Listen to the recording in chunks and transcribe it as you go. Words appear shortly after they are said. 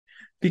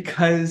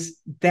because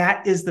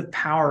that is the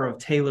power of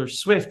Taylor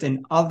Swift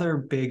and other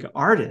big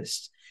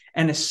artists,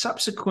 and a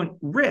subsequent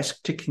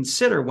risk to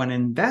consider when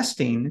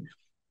investing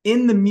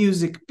in the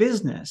music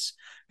business.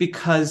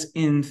 Because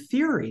in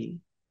theory,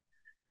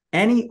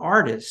 any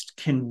artist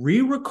can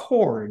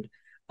re-record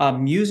a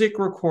music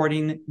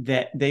recording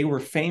that they were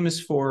famous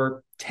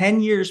for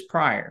 10 years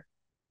prior.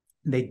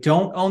 They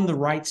don't own the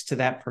rights to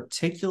that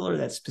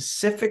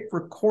specific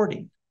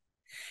recording.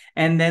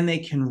 And then they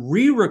can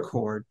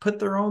re-record, put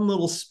their own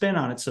little spin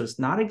on it, so it's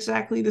not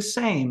exactly the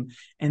same.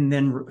 And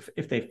then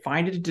if they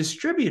find a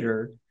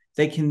distributor,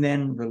 they can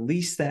then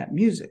release that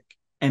music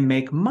and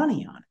make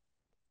money on it.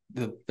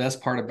 The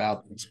best part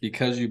about this,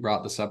 because you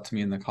brought this up to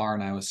me in the car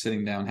and I was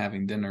sitting down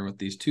having dinner with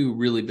these two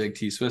really big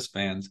T Swift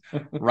fans,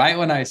 right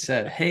when I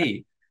said,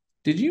 hey,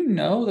 did you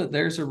know that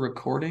there's a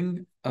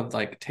recording of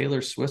like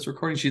Taylor Swift's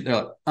recording? They're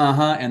like,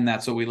 uh-huh, and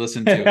that's what we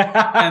listen to.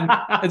 And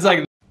it's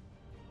like,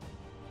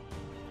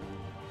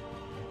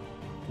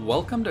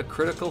 welcome to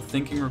Critical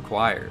Thinking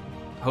Required,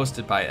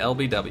 hosted by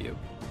LBW.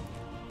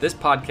 This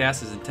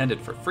podcast is intended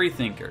for free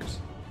thinkers,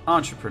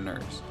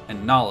 entrepreneurs,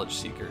 and knowledge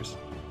seekers.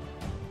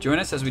 Join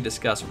us as we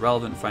discuss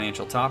relevant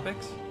financial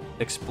topics,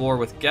 explore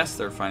with guests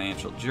their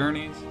financial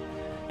journeys,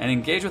 and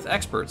engage with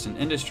experts in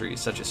industries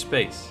such as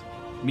space,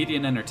 media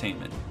and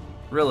entertainment,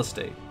 real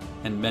estate,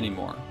 and many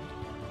more.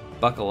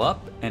 Buckle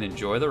up and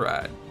enjoy the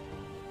ride.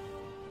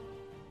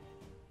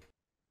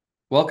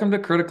 Welcome to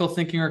Critical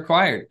Thinking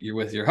Required. You're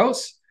with your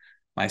hosts,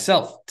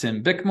 myself,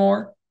 Tim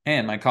Bickmore,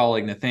 and my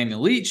colleague,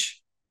 Nathaniel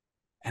Leach.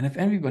 And if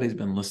anybody's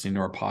been listening to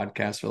our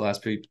podcast for the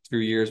last few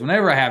years,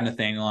 whenever I have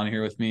Nathaniel on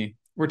here with me,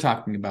 we're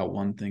talking about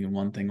one thing and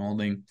one thing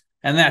only,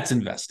 and that's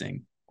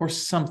investing, or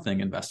something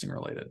investing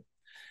related.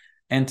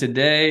 And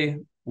today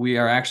we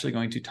are actually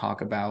going to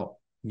talk about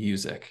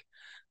music.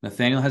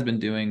 Nathaniel has been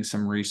doing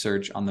some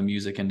research on the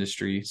music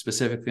industry,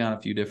 specifically on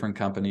a few different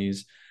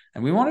companies,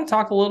 and we want to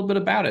talk a little bit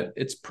about it.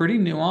 It's pretty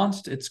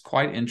nuanced. It's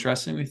quite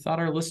interesting. We thought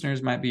our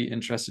listeners might be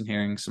interested in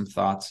hearing some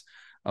thoughts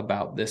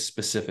about this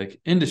specific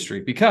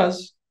industry,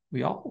 because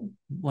we all,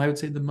 well, I would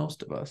say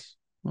most of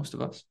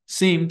us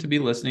seem to be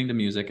listening to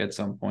music at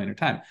some point in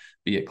time,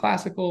 be it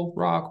classical,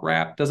 rock,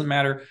 rap, doesn't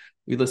matter.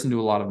 We listen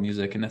to a lot of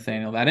music, and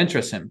Nathaniel, that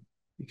interests him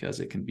because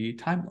it can be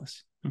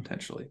timeless,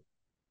 potentially.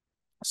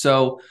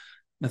 So,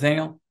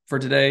 Nathaniel, for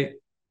today,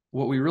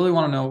 what we really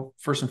want to know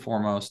first and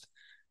foremost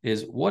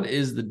is, what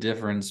is the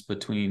difference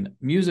between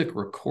music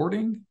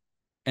recording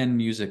and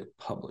music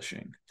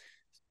publishing?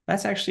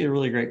 That's actually a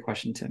really great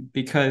question, Tim,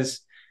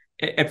 because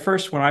at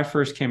first, when I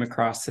first came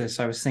across this,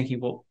 I was thinking,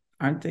 well,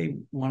 aren't they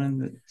one and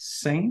the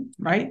same,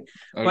 right?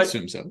 I would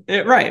assume so.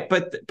 Right,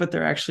 but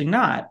they're actually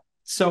not.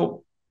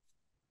 So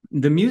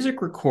the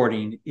music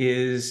recording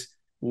is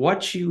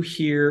what you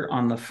hear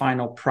on the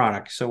final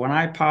product. So when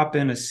I pop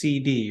in a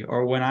CD,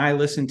 or when I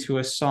listen to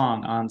a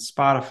song on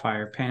Spotify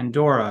or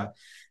Pandora,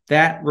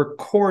 that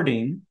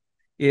recording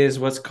is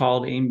what's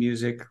called a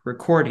music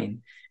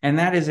recording. And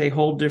that is a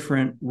whole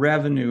different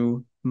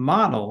revenue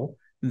model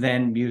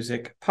than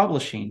music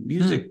publishing.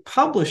 Music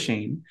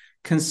publishing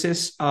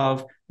consists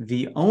of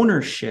the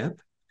ownership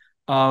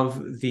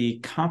of the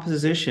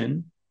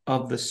composition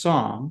of the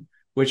song,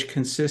 which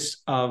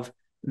consists of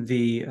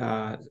the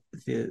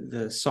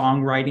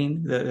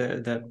songwriting,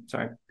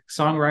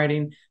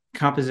 songwriting,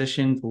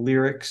 composition, the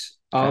lyrics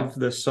of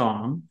the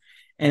song,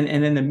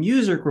 and then the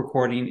music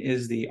recording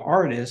is the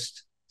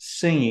artist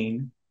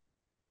singing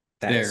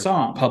that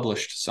song,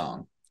 published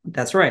song.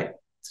 That's right,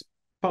 it's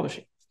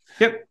publishing.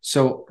 Yep.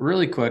 So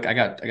really quick, I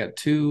got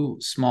two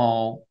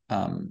small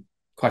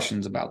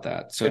questions about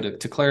that. So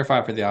to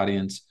clarify for the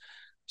audience,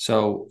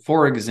 so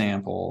for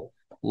example,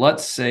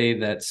 let's say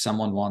that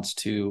someone wants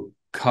to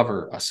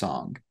cover a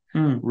song.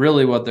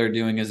 Really what they're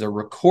doing is they're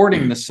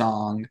recording the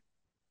song,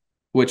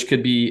 which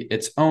could be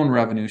its own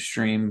revenue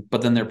stream,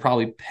 but then they're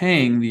probably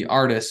paying the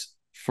artist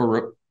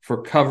for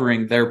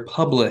covering their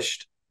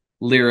published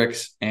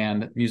lyrics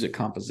and music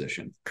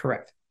composition.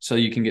 Correct. So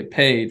you can get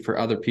paid for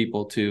other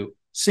people to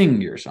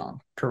sing your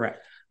song.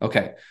 Correct.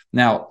 Okay.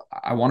 Now,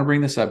 I want to bring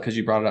this up because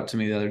you brought it up to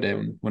me the other day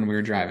when we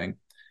were driving.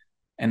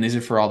 And these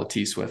are for all the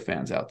T Swift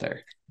fans out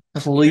there.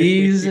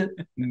 Please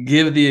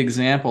give the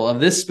example of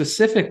this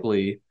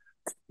specifically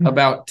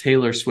about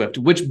Taylor Swift,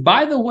 which,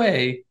 by the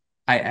way,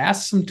 I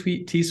asked some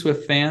T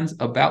Swift fans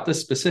about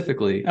this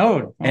specifically. Oh,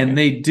 okay. And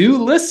they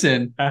do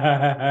listen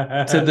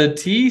to the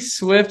T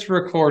Swift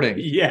recording.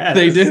 Yes,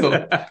 they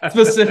do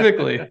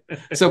specifically.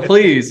 So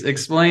please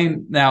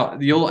explain. Now,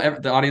 the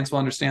audience will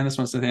understand this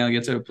once Nathaniel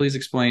gets it. Please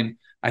explain.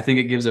 I think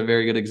it gives a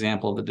very good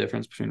example of the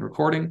difference between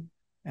recording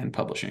and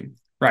publishing.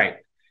 Right.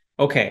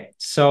 Okay.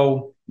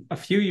 So a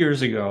few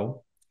years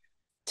ago,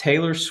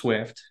 Taylor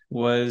Swift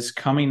was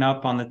coming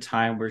up on the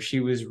time where she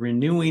was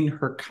renewing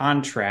her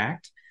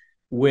contract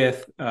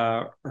with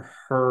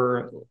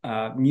her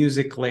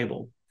music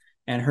label.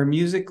 And her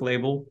music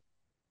label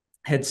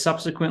had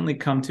subsequently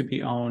come to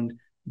be owned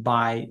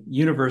by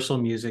Universal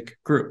Music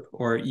Group,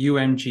 or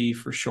UMG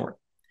for short.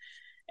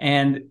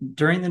 And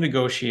during the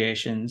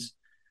negotiations,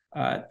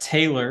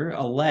 Taylor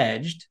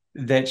alleged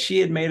that she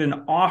had made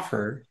an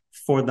offer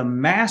for the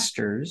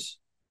masters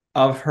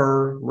of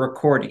her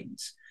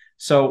recordings.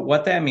 So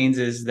what that means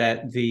is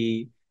that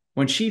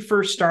when she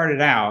first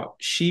started out,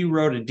 she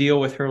wrote a deal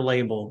with her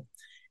label,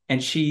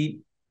 and she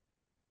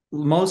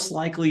most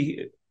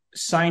likely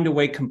signed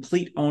away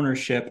complete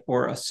ownership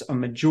or a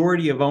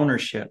majority of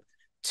ownership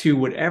to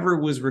whatever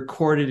was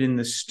recorded in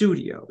the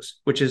studios,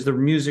 which is the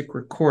music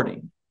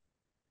recording.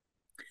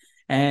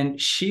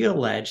 And she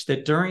alleged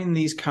that during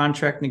these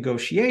contract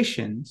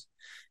negotiations,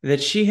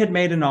 that she had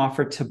made an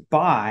offer to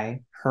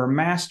buy her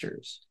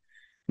masters.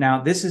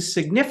 Now, this is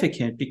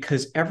significant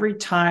because every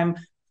time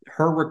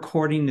her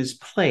recording is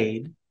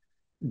played,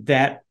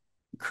 that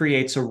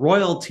creates a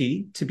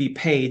royalty to be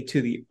paid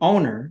to the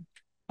owner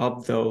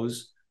of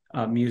those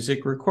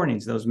music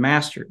recordings, those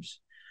masters.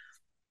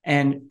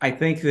 And I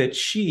think that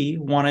she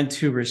wanted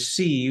to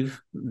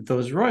receive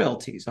those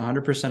royalties,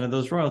 100% of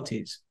those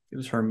royalties. It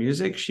was her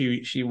music.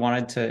 She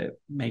wanted to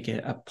make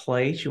it a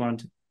play. She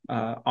wanted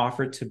to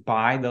offer to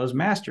buy those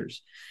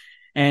masters.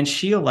 And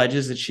she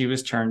alleges that she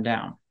was turned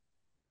down.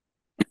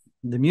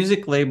 The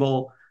music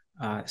label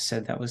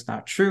said that was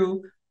not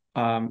true,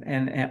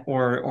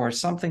 or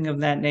something of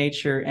that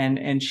nature.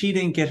 And she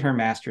didn't get her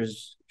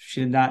masters.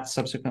 She did not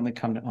subsequently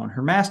come to own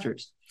her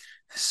masters.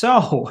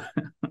 So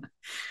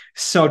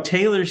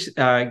Taylor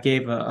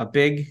gave a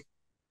big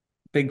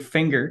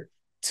finger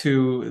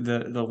to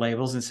the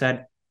labels and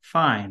said,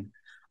 fine,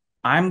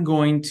 I'm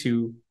going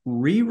to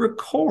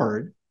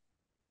re-record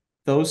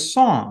those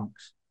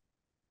songs,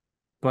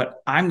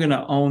 but I'm going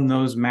to own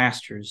those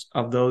masters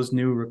of those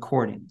new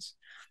recordings.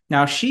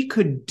 Now, she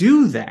could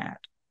do that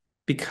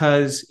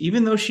because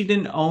even though she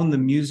didn't own the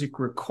music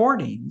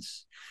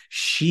recordings,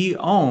 she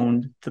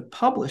owned the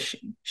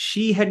publishing.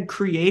 She had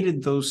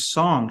created those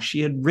songs.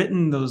 She had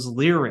written those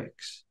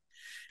lyrics.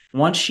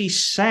 Once she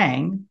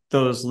sang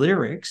those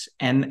lyrics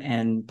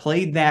and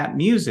played that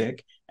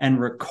music and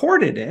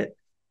recorded it,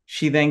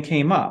 she then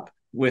came up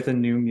with a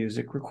new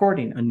music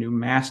recording, a new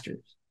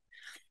masters.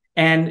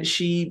 And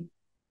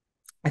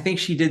I think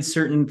she did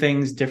certain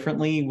things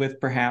differently with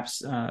perhaps,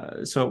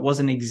 so it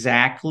wasn't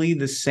exactly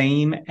the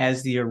same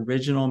as the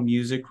original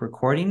music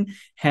recording.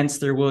 Hence,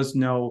 there was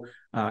no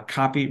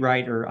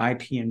copyright or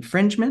IP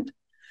infringement.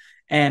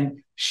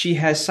 And she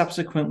has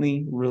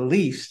subsequently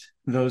released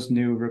those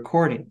new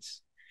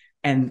recordings.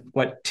 And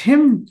what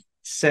Tim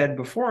said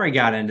before I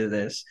got into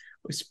this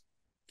was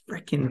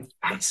freaking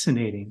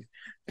fascinating,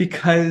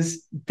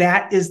 because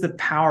that is the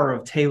power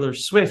of Taylor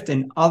Swift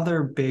and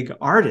other big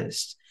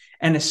artists,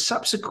 and a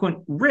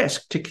subsequent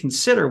risk to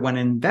consider when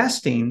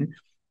investing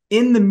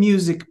in the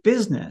music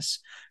business.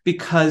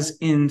 Because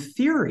in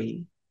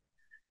theory,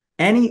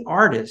 any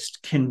artist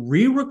can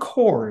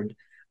re-record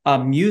a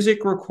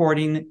music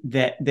recording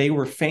that they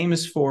were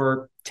famous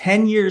for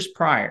 10 years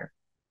prior.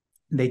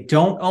 They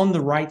don't own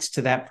the rights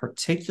to that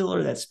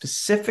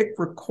specific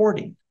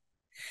recording.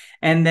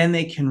 And then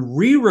they can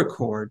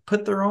re-record,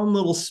 put their own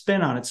little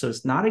spin on it, so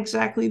it's not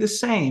exactly the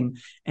same.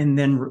 And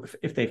then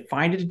if they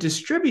find a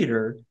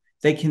distributor,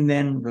 they can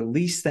then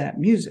release that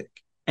music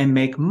and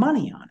make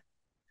money on it.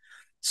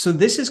 So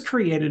this has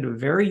created a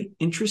very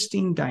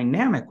interesting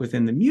dynamic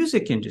within the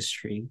music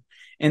industry,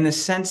 in the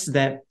sense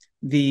that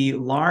the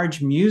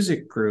large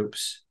music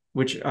groups,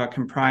 which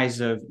comprise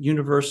of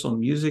Universal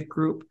Music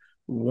Group,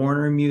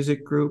 Warner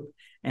Music Group,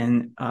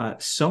 and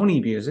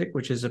Sony Music,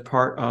 which is a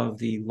part of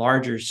the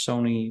larger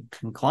Sony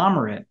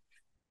conglomerate,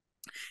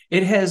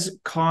 it has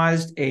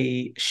caused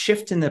a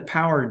shift in the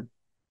power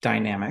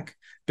dynamic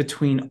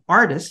between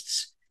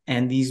artists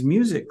and these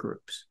music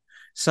groups,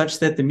 such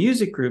that the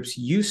music groups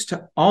used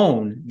to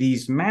own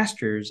these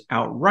masters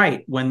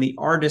outright when the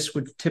artists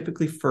would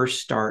typically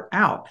first start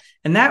out.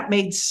 And that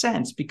made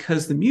sense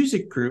because the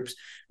music groups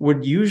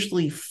would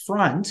usually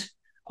front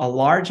a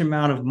large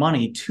amount of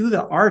money to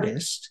the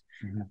artist,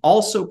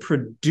 also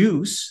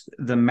produce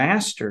the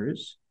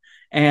masters,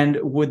 and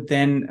would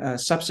then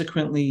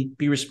subsequently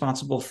be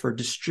responsible for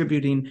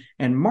distributing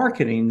and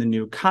marketing the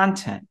new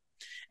content.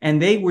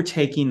 And they were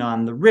taking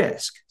on the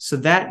risk. So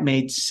that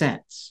made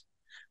sense.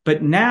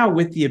 But now,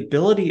 with the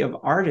ability of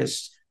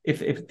artists,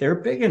 if they're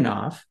big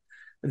enough,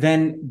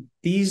 then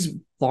these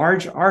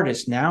large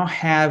artists now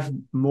have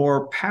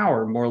more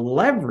power, more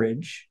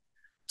leverage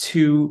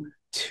to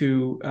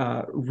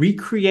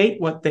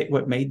recreate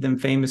what made them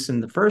famous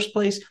in the first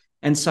place,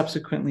 and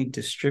subsequently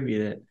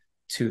distribute it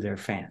to their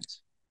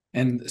fans.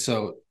 And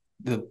so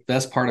the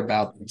best part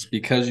about this,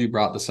 because you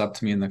brought this up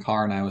to me in the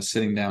car and I was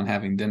sitting down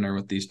having dinner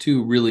with these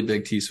two really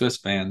big T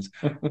Swift fans,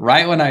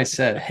 right when I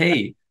said,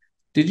 hey,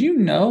 did you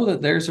know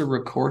that there's a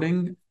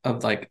recording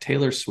of like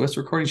Taylor Swift's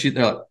recording?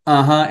 They're like,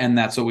 and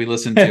that's what we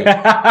listen to.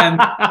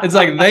 And it's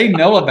like they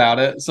know about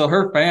it. So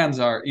her fans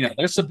are,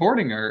 they're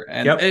supporting her.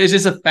 And It's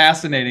just a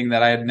fascinating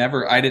that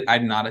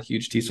I'm not a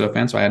huge T Swift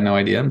fan, so I had no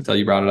idea until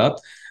you brought it up.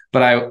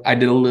 But I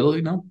did a little,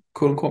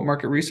 quote unquote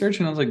market research,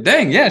 and I was like,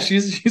 dang, yeah,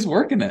 she's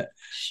working it.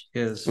 She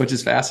is. Which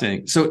is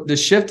fascinating. So the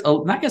shift,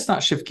 I guess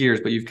not shift gears,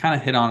 but you've kind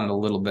of hit on it a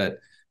little bit.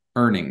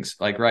 Earnings,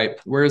 like, right,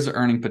 where's the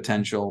earning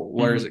potential?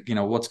 Where's it,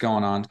 what's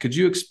going on? Could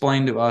you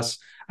explain to us?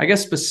 I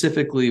guess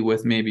specifically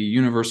with maybe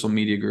Universal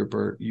Media Group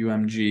or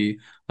UMG,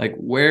 like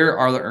where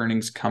are the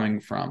earnings coming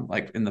from?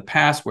 Like in the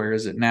past, where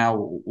is it now?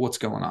 What's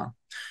going on?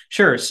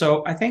 Sure.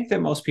 So I think that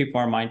most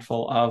people are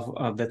mindful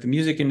of that the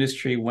music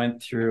industry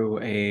went through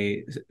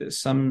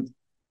some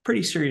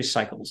pretty serious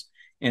cycles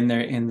in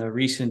the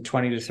recent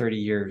 20 to 30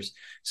 years.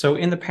 So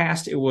in the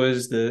past, it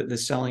was the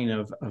selling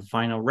of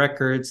vinyl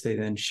records. They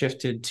then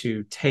shifted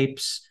to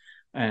tapes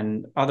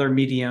and other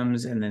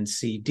mediums, and then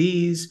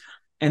CDs.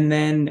 And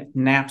then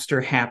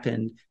Napster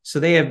happened.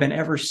 So they have been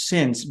ever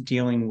since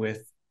dealing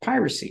with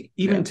piracy,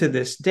 even to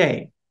this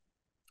day.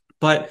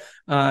 But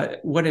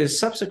what has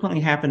subsequently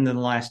happened in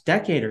the last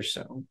decade or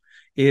so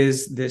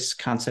is this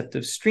concept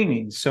of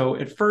streaming. So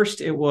at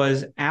first, it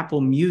was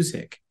Apple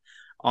Music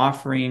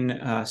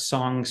offering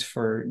songs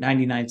for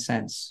 99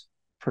 cents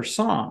per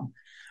song.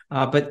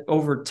 But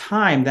over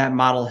time, that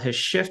model has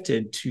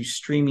shifted to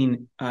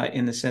streaming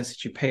in the sense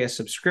that you pay a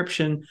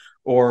subscription,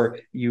 or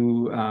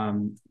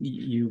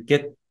you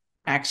get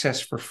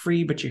access for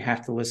free, but you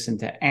have to listen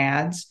to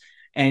ads.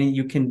 And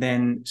you can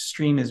then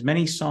stream as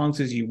many songs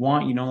as you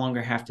want. You no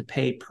longer have to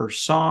pay per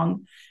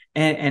song.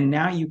 And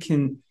now you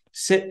can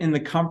sit in the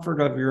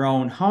comfort of your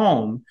own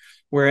home.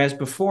 Whereas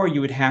before you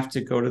would have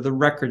to go to the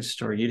record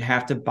store, you'd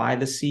have to buy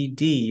the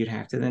CD, you'd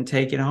have to then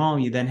take it home,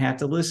 you then have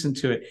to listen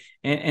to it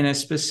in a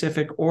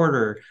specific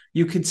order.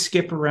 You could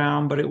skip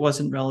around, but it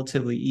wasn't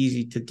relatively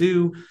easy to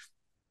do.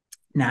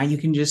 Now you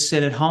can just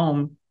sit at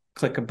home,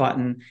 click a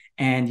button,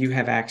 and you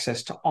have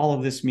access to all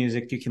of this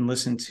music. You can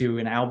listen to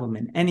an album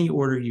in any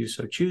order you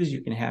so choose.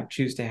 You can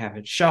choose to have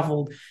it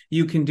shuffled.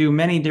 You can do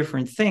many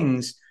different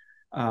things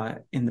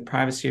in the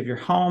privacy of your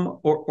home,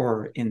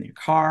 or in the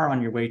car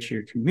on your way to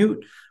your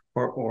commute,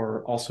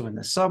 or also in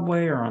the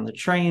subway or on the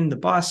train, the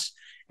bus,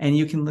 and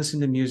you can listen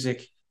to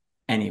music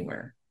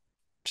anywhere.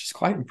 Which is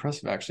quite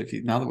impressive, actually. If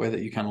you now the way that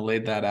you kind of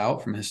laid that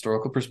out from a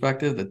historical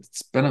perspective,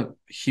 that's been a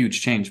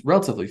huge change,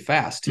 relatively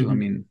fast too. I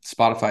mean,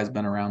 Spotify's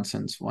been around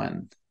since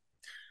when?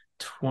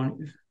 I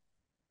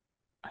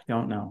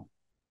don't know.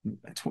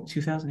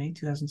 2008,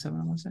 2007,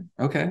 I want to say.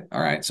 Okay.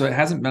 All right. So it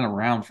hasn't been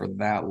around for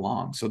that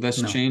long. So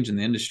that's change in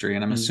the industry.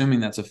 And I'm assuming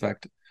that's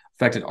affected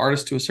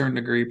artists to a certain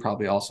degree,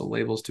 probably also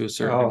labels to a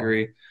certain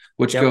degree,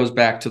 which goes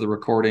back to the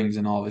recordings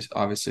and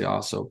obviously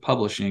also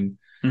publishing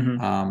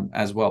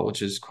as well,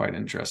 which is quite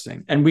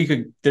interesting. And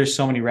there's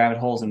so many rabbit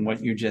holes in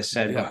what you just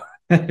said. Yeah.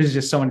 There's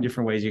just so many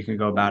different ways you can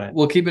go about it.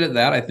 We'll keep it at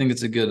that. I think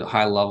it's a good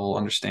high level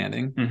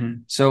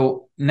understanding.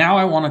 So now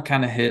I want to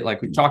kind of hit,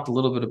 like we talked a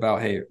little bit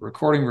about, hey,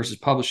 recording versus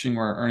publishing,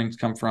 where earnings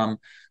come from.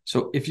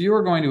 So if you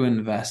are going to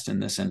invest in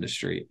this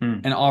industry,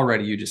 and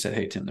already you just said,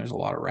 hey, Tim, there's a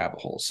lot of rabbit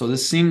holes. So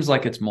this seems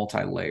like it's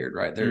multi-layered,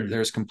 right?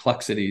 There's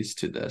complexities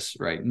to this,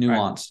 right?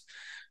 Nuanced.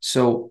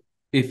 So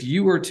if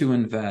you were to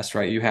invest,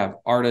 right, you have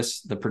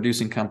artists, the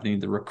producing company,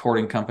 the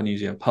recording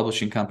companies, you have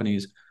publishing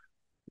companies.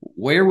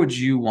 Where would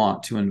you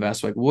want to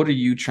invest? Like, what are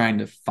you trying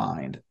to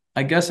find?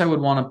 I guess I would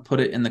want to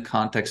put it in the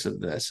context of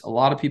this. A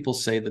lot of people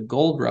say the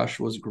gold rush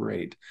was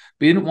great,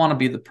 but you didn't want to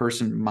be the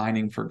person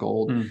mining for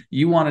gold.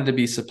 You wanted to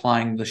be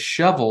supplying the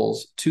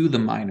shovels to the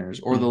miners,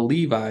 or the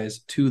Levi's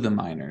to the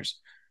miners.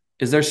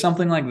 Is there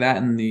something like that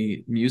in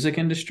the music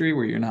industry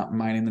where you're not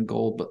mining the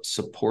gold, but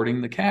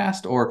supporting the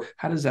cast? Or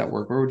how does that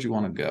work? Where would you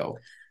want to go?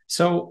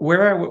 So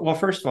well,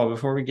 first of all,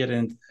 before we get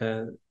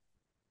into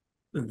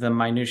the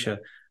minutia,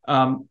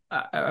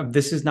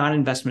 this is not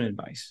investment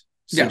advice.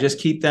 So just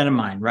keep that in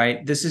mind,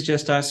 right? This is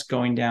just us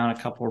going down a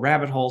couple of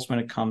rabbit holes when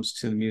it comes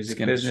to the music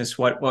business.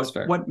 What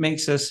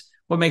makes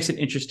it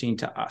interesting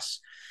to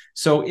us?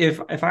 So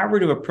if I were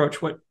to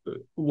approach what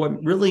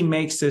really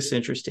makes this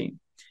interesting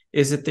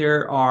is that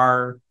there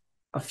are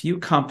a few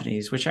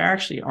companies, which I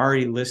actually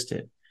already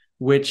listed,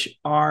 which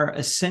are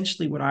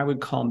essentially what I would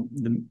call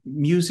the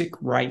music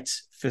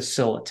rights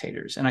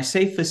facilitators. And I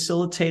say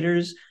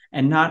facilitators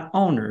and not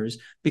owners,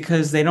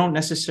 because they don't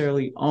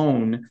necessarily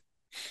own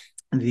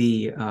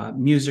the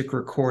music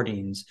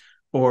recordings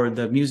or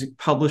the music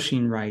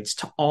publishing rights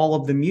to all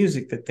of the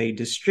music that they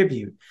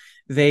distribute.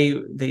 They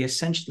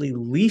essentially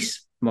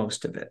lease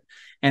most of it.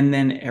 And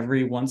then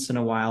every once in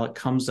a while, it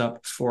comes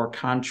up for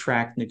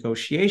contract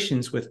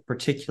negotiations with a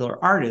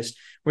particular artist,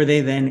 where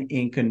they then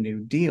ink a new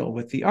deal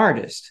with the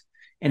artist.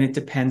 And it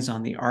depends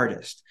on the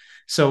artist.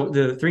 So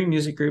the three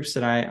music groups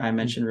that I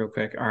mentioned real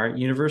quick are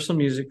Universal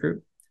Music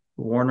Group,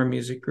 Warner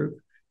Music Group,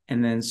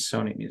 and then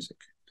Sony Music.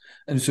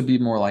 And this would be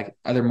more like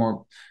either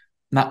more,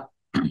 not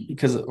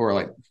because, or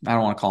like, I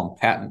don't want to call them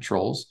patent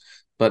trolls,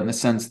 but in a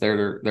sense,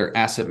 they're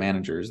asset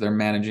managers. They're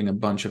managing a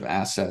bunch of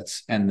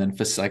assets, and then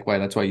that's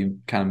why you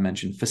kind of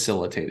mentioned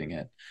facilitating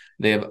it.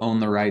 They have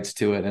owned the rights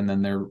to it, and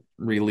then they're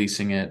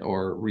releasing it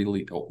or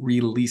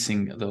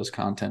releasing those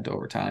content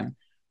over time.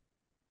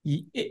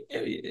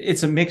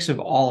 It's a mix of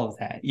all of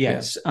that.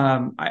 Yes.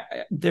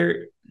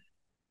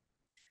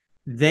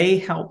 They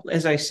help,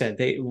 as I said,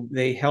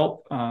 they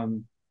help.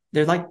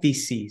 They're like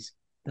VCs.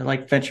 They're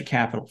like venture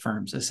capital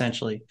firms,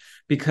 essentially,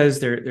 because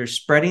they're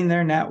spreading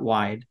their net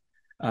wide,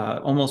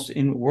 almost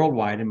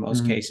worldwide in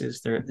most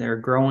cases. They're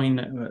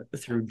growing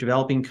through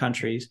developing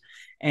countries,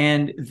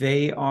 and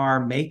they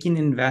are making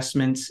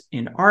investments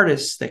in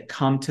artists that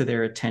come to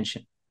their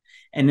attention.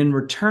 And in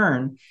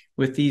return,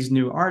 with these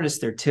new artists,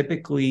 they're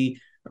typically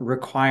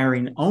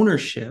requiring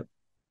ownership,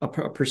 a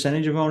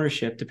percentage of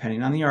ownership,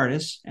 depending on the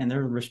artist and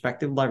their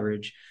respective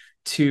leverage,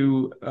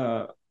 to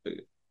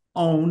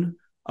own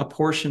a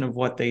portion of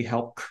what they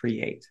help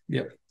create.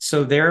 Yep.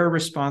 So they're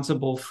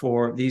responsible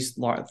for these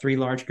three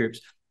large groups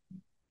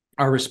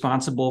are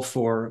responsible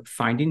for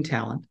finding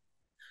talent,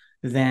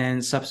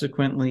 then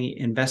subsequently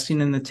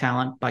investing in the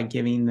talent by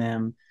giving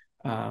them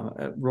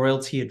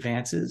royalty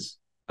advances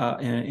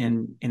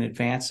in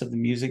advance of the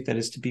music that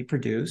is to be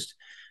produced.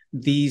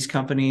 These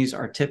companies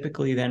are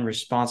typically then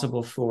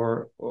responsible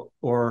for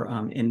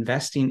or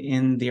investing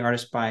in the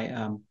artist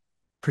by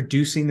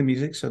producing the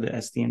music. So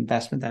that's the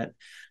investment, that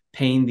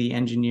paying the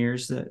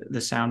engineers,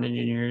 the sound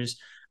engineers,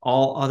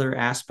 all other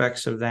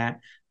aspects of that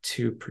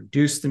to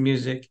produce the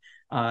music.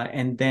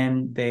 And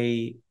then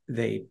they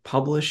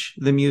publish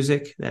the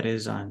music that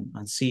is on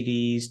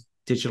CDs,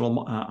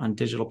 on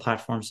digital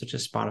platforms such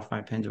as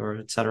Spotify, Pandora,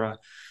 etc.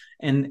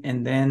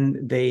 And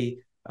then they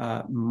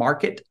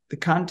market the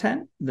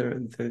content,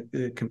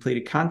 the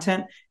completed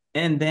content,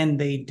 and then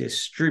they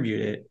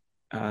distribute it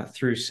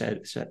through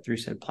said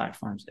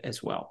platforms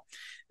as well.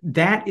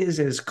 That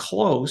is as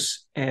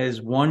close as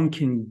one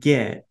can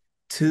get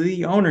to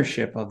the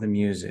ownership of the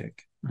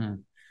music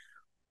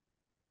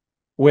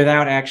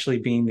without actually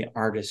being the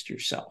artist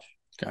yourself.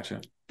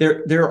 Gotcha.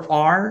 There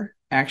are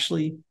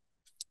actually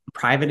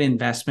private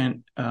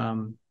investment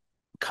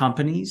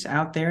companies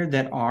out there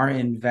that are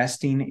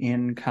investing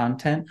in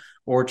content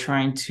or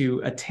trying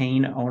to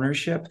attain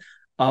ownership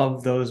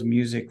of those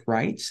music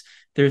rights.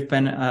 There's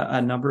been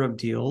a number of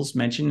deals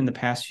mentioned in the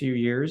past few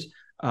years.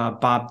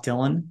 Bob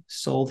Dylan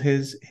sold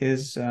his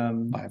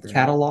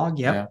catalog.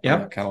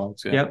 Yep.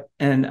 Catalogs. Yeah. Yep.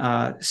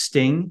 And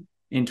Sting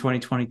in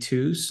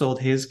 2022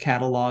 sold his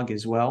catalog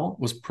as well.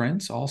 Was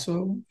Prince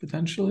also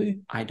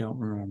potentially? I don't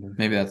remember.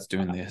 Maybe that's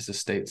doing his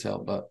estate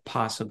sale, but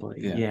possibly.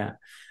 Yeah.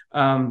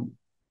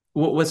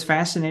 What's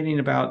fascinating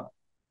about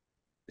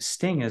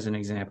Sting as an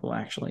example,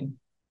 actually,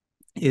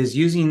 is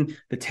using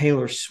the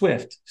Taylor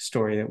Swift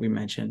story that we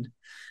mentioned.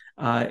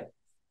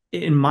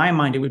 In my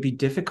mind, it would be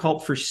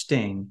difficult for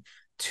Sting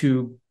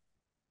to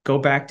go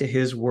back to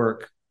his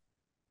work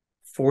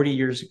 40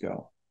 years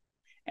ago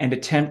and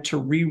attempt to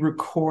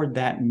re-record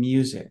that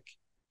music,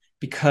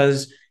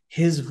 because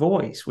his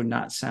voice would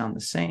not sound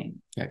the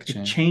same.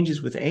 It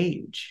changes with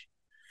age.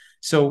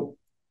 So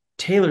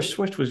Taylor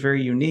Swift was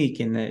very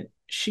unique in that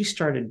she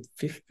started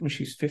when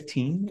she was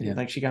 15. Yeah.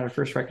 Like, she got her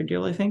first record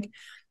deal, I think.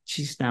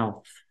 She's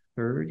now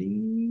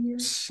 30,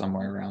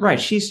 somewhere around right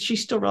there.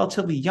 She's still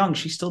relatively young.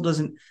 She still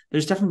doesn't,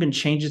 there's definitely been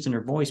changes in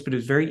her voice, but it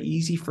was very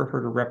easy for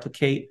her to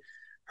replicate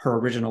her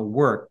original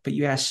work. But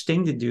you ask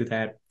Sting to do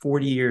that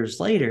 40 years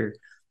later,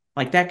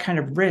 like, that kind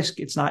of risk,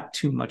 it's not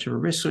too much of a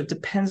risk. So it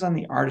depends on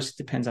the artist.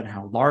 It depends on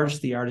how large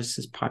the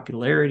artist's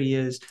popularity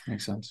is.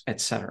 Makes sense.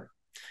 Etc.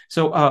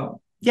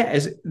 So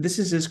this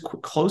is as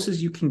close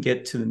as you can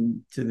get to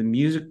the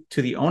music,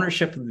 to the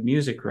ownership of the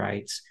music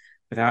rights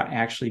without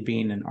actually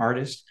being an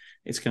artist.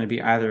 It's going to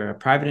be either a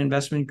private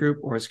investment group,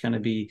 or it's going to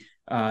be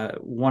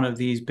one of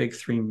these big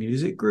three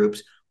music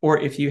groups, or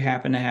if you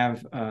happen to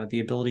have the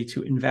ability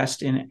to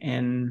invest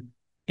in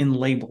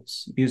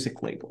labels,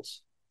 music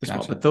labels as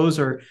well. But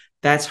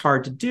that's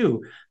hard to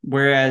do.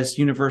 Whereas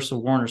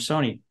Universal, Warner,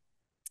 Sony,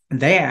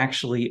 they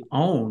actually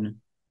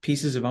own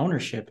pieces of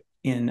ownership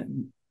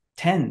in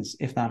tens,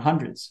 if not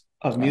hundreds,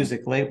 of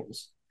music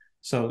labels.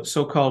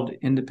 So-called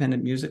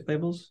independent music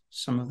labels,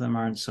 some of them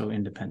aren't so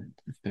independent.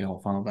 They all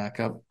funnel back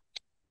up.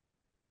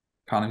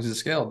 Economies of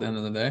scale at the end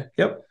of the day.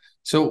 Yep.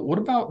 So what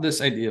about this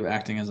idea of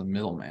acting as a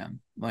middleman?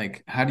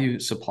 Like, how do you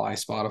supply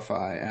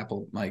Spotify,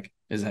 Apple? Like,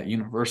 is that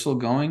Universal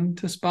going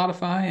to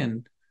Spotify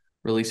and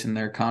releasing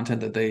their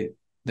content that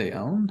they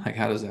own? Like,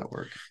 how does that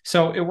work?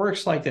 So it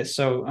works like this.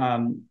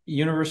 So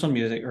Universal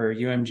Music, or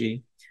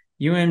UMG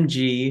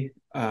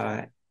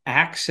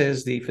acts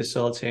as the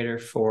facilitator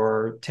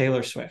for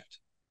Taylor Swift,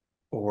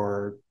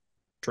 or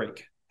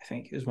Drake, I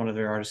think, is one of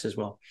their artists as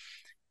well.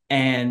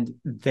 And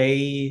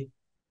they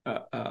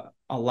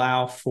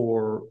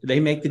they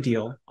make the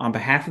deal on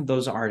behalf of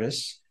those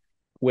artists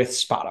with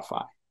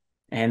Spotify.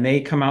 And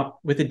they come out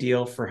with a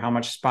deal for how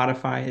much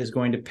Spotify is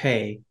going to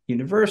pay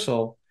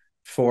Universal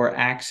for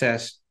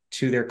access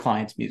to their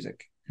clients'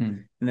 music.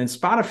 And then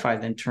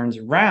Spotify then turns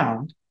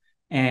around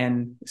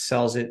and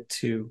sells it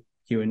to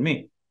you and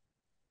me.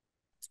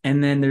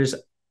 And then there's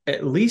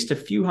at least a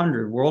few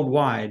hundred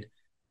worldwide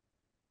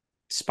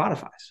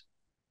Spotifys.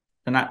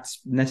 They're not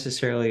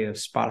necessarily of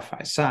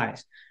Spotify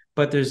size,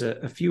 but there's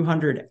a few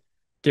hundred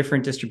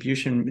different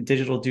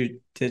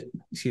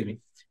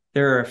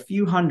there are a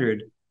few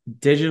hundred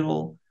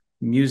digital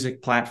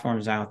music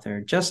platforms out there,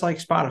 just like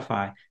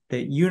Spotify,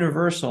 that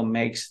Universal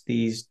makes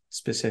these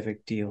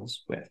specific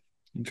deals with.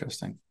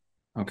 Interesting.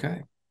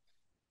 Okay.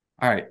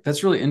 All right.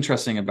 That's really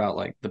interesting about,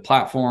 like, the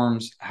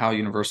platforms, how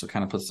Universal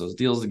kind of puts those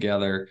deals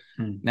together.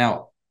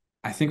 Now,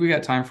 I think we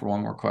got time for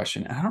one more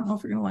question. I don't know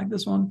if you're going to like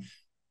this one.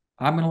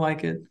 I'm going to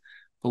like it.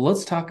 But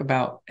let's talk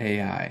about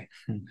AI.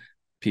 Hmm.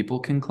 People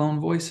can clone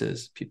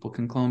voices. People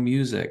can clone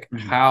music. Mhm.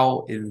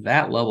 How is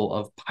that level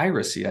of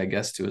piracy, I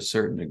guess, to a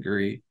certain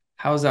degree?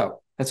 How is that?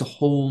 That's a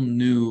whole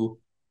new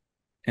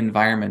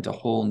environment, a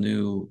whole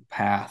new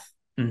path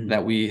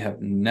that we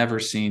have never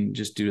seen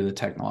just due to the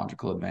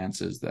technological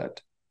advances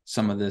that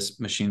some of this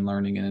machine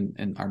learning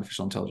and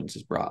artificial intelligence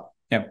has brought.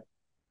 Yep.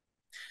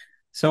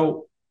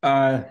 So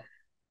it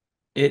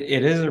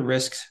is a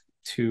risk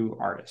to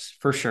artists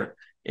for sure.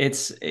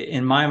 It's,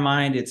 in my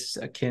mind, it's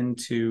akin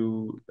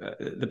to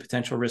the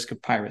potential risk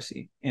of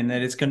piracy, in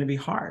that it's going to be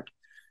hard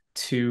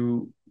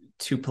to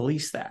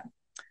police that.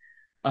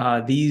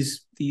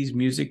 These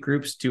music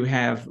groups do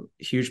have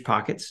huge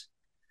pockets,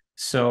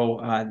 so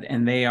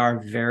and they are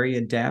very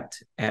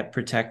adept at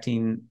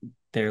protecting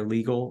their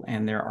legal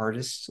and their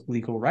artists'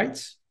 legal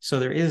rights. So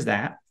there is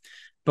that.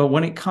 But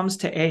when it comes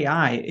to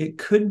AI, it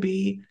could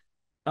be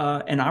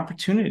an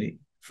opportunity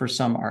for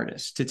some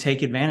artists to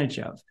take advantage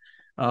of.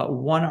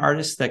 One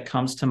artist that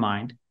comes to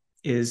mind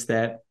is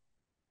that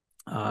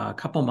a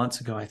couple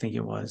months ago, I think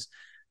it was,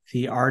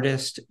 the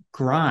artist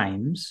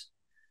Grimes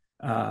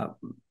did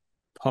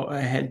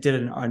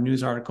a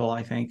news article.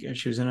 I think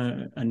she was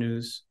in a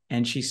news,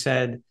 and she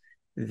said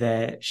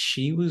that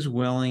she was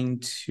willing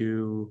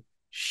to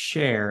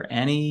share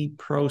any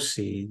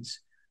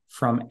proceeds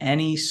from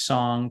any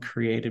song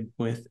created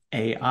with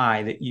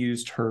AI that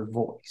used her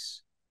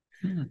voice.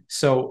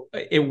 So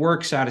it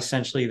works out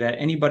essentially that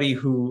anybody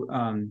who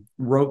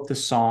wrote the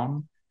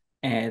song,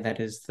 and that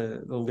is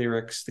the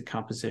lyrics, the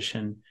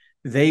composition,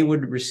 they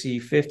would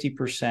receive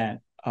 50%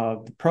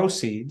 of the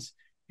proceeds,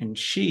 and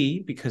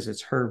she, because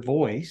it's her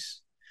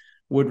voice,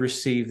 would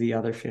receive the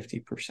other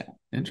 50%.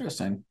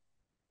 Interesting.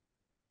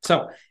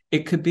 So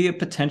it could be a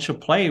potential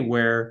play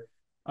where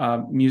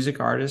music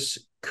artists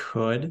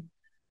could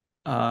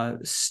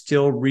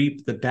still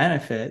reap the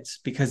benefits,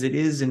 because it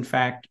is, in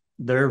fact,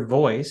 their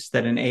voice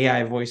that an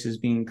AI voice is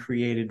being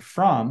created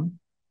from,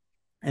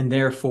 and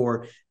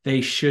therefore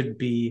they should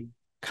be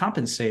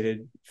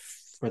compensated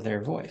for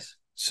their voice.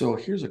 So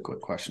here's a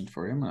quick question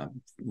for you. I'm going to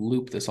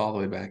loop this all the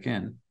way back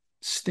in.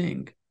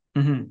 Sting.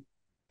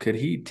 Could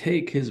he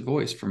take his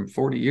voice from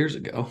 40 years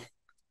ago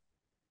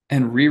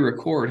and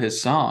re-record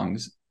his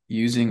songs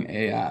using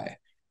AI?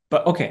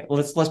 But okay,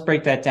 let's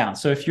break that down.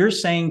 So if you're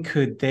saying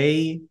could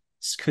he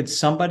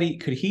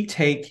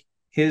take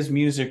his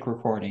music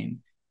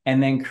recording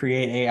and then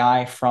create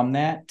AI from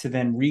that to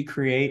then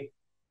recreate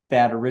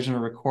that original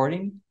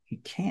recording? He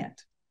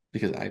can't.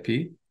 Because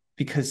IP?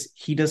 Because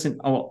he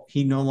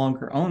no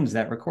longer owns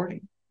that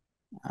recording.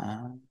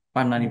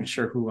 I'm not even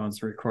sure who owns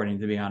the recording,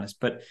 to be honest.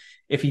 But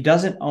if he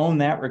doesn't own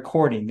that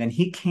recording, then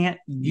he can't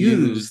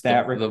use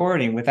that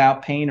recording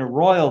without paying a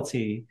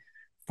royalty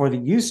for the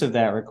use of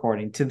that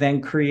recording to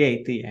then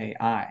create the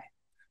AI.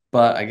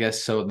 But I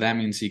guess so that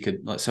means he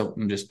could. So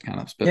I'm just kind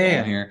of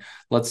spitballing here.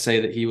 Let's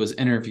say that he was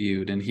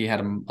interviewed and he had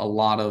a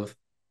lot of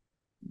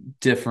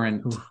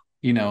different,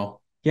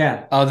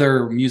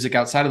 other music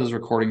outside of those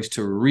recordings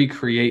to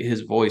recreate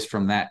his voice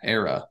from that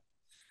era,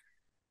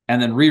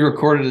 and then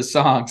re-recorded his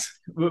songs.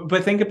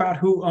 But think about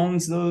who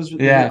owns those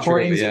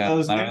recordings of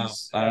those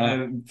news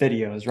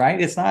videos,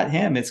 right? It's not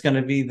him. It's going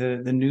to be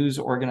the news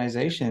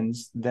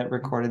organizations that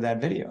recorded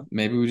that video.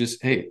 Maybe we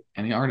just,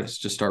 any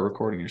artist, just start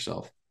recording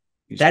yourself.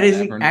 That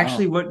is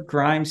actually what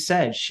Grimes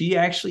said. She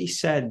actually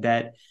said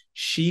that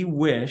she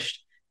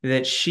wished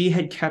that she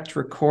had kept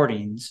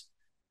recordings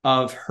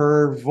of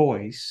her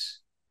voice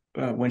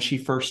when she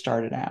first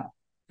started out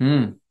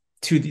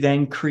to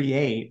then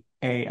create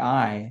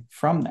AI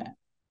from that.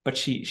 But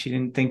she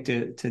didn't think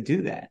to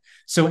do that.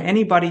 So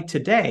anybody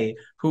today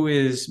who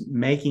is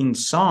making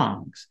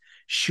songs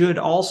should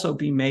also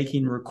be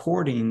making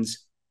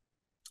recordings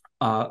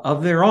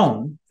of their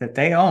own that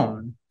they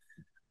own,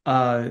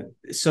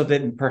 so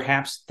that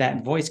perhaps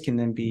that voice can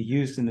then be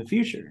used in the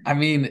future. I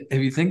mean,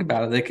 if you think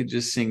about it, they could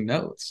just sing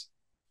notes,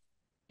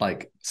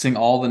 like sing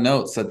all the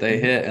notes that they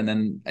hit, and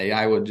then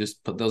AI would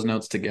just put those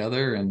notes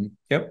together. And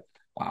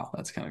wow,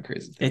 that's kind of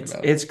crazy.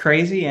 It's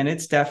crazy, and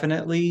it's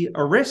definitely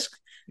a risk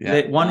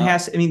that one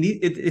has. I mean,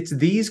 it's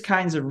these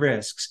kinds of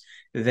risks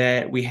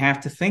that we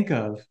have to think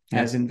of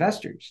as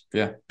investors.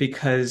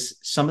 Because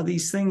some of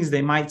these things,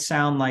 they might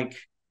sound like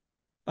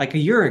a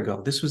year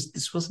ago, this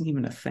wasn't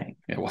even a thing.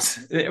 It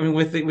was. I mean,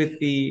 with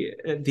the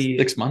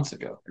 6 months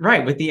ago,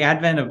 right? With the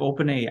advent of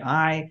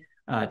OpenAI,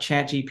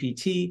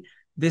 ChatGPT,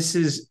 this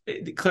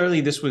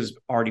was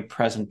already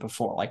present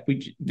before.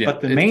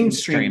 But the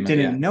mainstream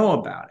didn't know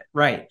about it,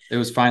 right? It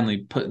was finally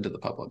put into the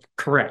public.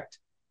 Correct.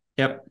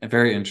 Yep.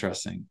 Very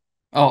interesting.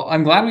 Oh,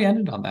 I'm glad we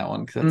ended on that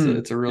one, because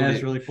it's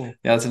really cool.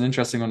 Yeah, it's an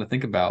interesting one to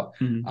think about.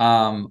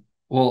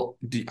 Well,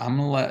 do you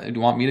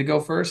want me to go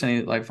first?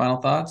 Any final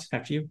thoughts?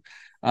 After you.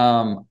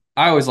 I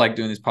I always like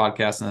doing these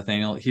podcasts, and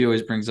Nathaniel, he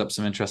always brings up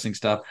some interesting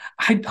stuff.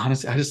 I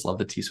just love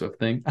the T-Swift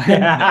thing. I have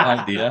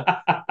no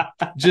idea.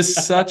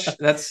 That's such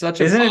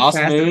a Isn't it boss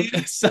move. fascinating?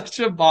 It's such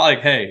a boss.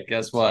 Like, hey,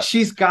 guess what?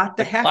 She's got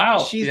the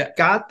clout. She's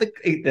got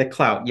the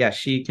clout. Yeah,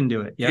 she can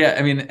do it. Yep. Yeah,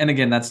 I mean, and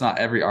again, that's not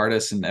every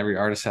artist, and every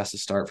artist has to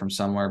start from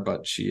somewhere.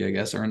 But she, I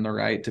guess, earned the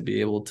right to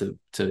be able to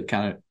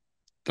kind of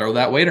throw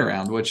that weight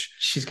around, which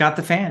she's got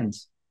the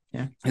fans.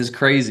 Yeah, is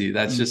crazy.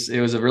 That's just,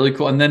 it was a really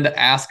cool. And then to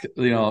ask,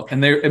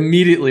 and they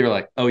immediately were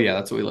like, "Oh yeah,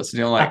 that's what we listen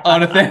to." I'm like, "Oh,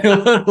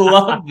 Nathaniel would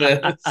love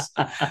this."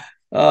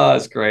 Oh,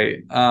 it's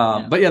great.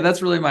 But yeah,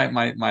 that's really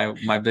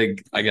my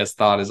big, I guess,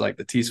 thought is like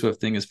the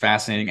T-Swift thing is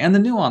fascinating, and the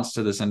nuance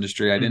to this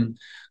industry I didn't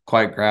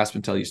quite grasp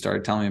until you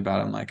started telling me about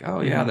it. I'm like,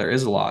 oh yeah, there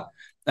is a lot.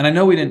 And I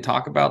know we didn't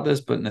talk about this,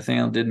 but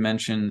Nathaniel did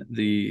mention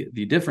the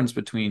difference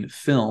between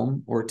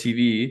film or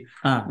TV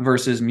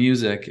versus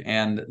music,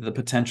 and the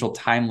potential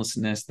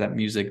timelessness that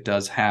music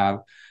does have.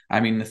 I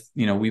mean,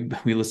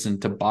 we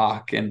listen to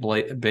Bach and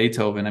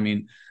Beethoven. I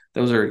mean,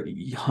 those are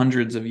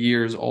hundreds of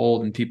years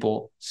old, and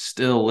people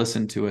still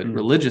listen to it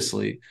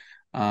religiously.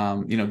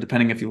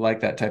 Depending if you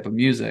like that type of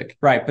music.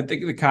 Right. But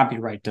the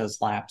copyright does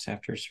lapse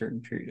after a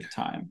certain period of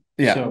time.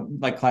 Yeah. So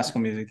like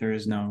classical music, there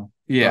is no.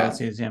 Yeah.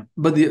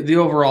 But the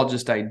overall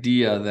just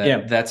idea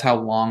that that's how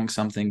long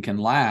something can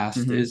last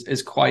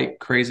is quite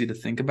crazy to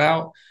think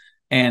about,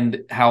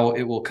 and how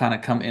it will kind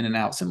of come in and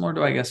out, similar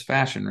to, I guess,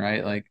 fashion,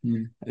 right? Like,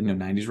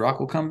 90s rock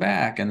will come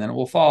back and then it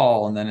will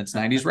fall, and then it's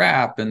 90s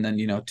rap, and then,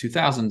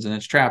 2000s and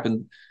it's trap.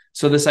 And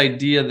so this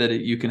idea that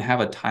you can have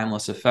a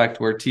timeless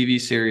effect where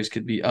TV series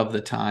could be of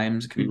the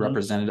times, could be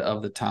representative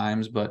of the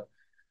times,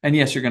 and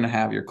yes, you're going to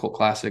have your cult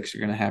classics, you're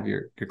going to have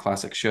your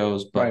classic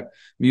shows, but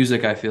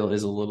music, I feel,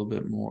 is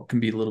can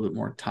be a little bit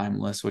more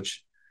timeless,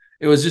 which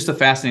it was just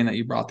fascinating that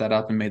you brought that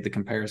up and made the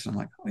comparison. I'm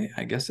like, oh yeah,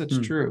 I guess that's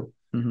true.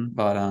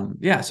 But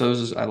so it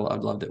was I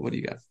loved it. What do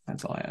you got?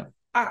 That's all I have.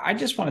 I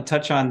just want to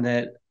touch on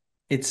that.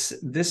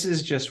 This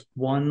is just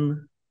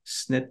one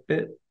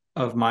snippet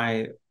of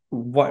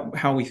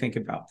how we think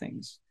about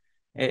things.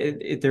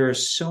 There are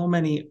so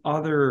many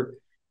other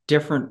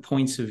different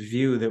points of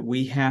view that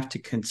we have to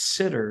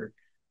consider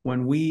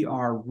when we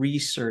are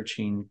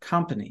researching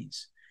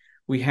companies.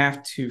 We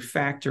have to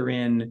factor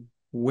in,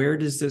 where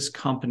does this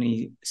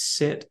company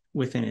sit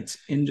within its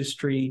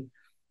industry?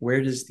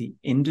 Where does the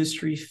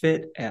industry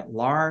fit at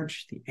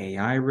large? The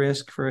AI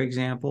risk, for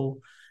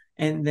example.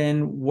 And then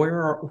who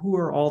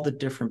are all the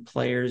different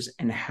players,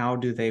 and how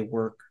do they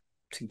work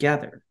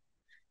together?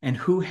 And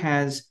who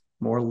has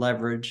more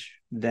leverage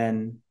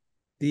than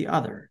the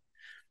other?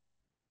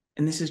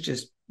 And this is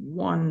just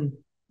one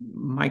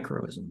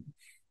microism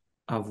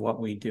of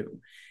what we do.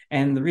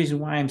 And the reason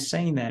why I'm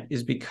saying that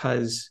is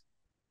because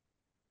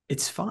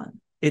it's fun.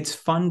 It's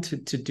fun to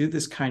do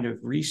this kind of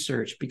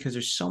research, because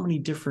there's so many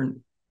different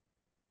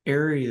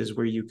areas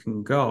where you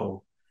can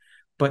go.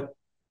 But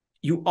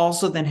you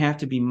also then have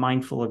to be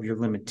mindful of your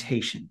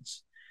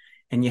limitations.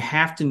 And you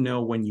have to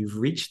know when you've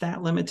reached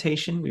that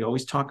limitation. We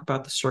always talk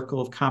about the circle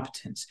of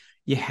competence.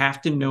 You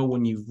have to know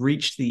when you've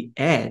reached the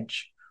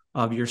edge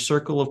of your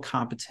circle of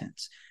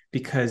competence,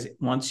 because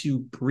once you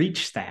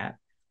breach that,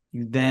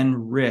 you then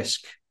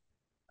risk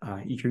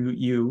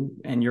you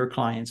and your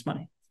client's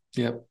money.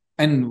 Yep.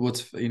 And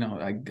what's,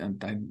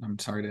 I'm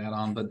sorry to add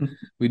on, but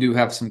we do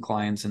have some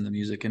clients in the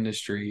music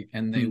industry,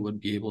 and they would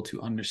be able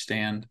to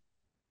understand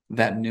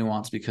that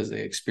nuance because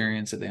they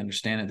experience it, they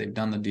understand it, they've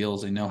done the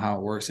deals, they know how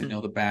it works, they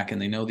know the back,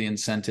 and they know the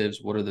incentives,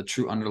 what are the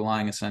true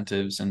underlying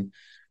incentives. And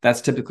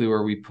that's typically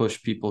where we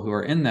push people who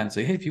are in that and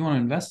say, hey, if you want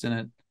to invest in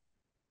it,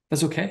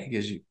 that's okay,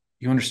 because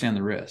you understand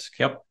the risk.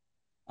 Yep.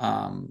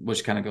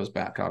 Which kind of goes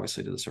back,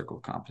 obviously, to the circle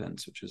of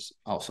competence, which is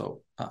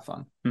also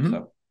fun.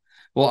 So,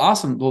 well,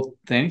 awesome. Well,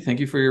 Danny, thank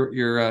you for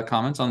your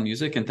comments on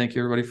music, and thank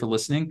you, everybody, for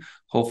listening.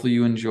 Hopefully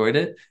you enjoyed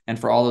it. And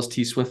for all those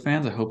T-Swift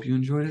fans, I hope you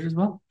enjoyed it as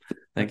well.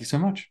 Thank you so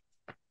much.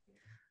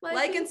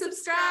 Like and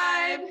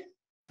subscribe.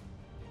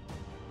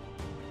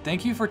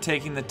 Thank you for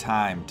taking the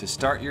time to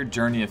start your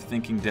journey of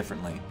thinking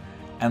differently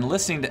and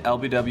listening to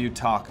LBW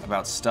talk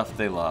about stuff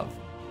they love.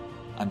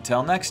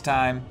 Until next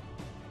time.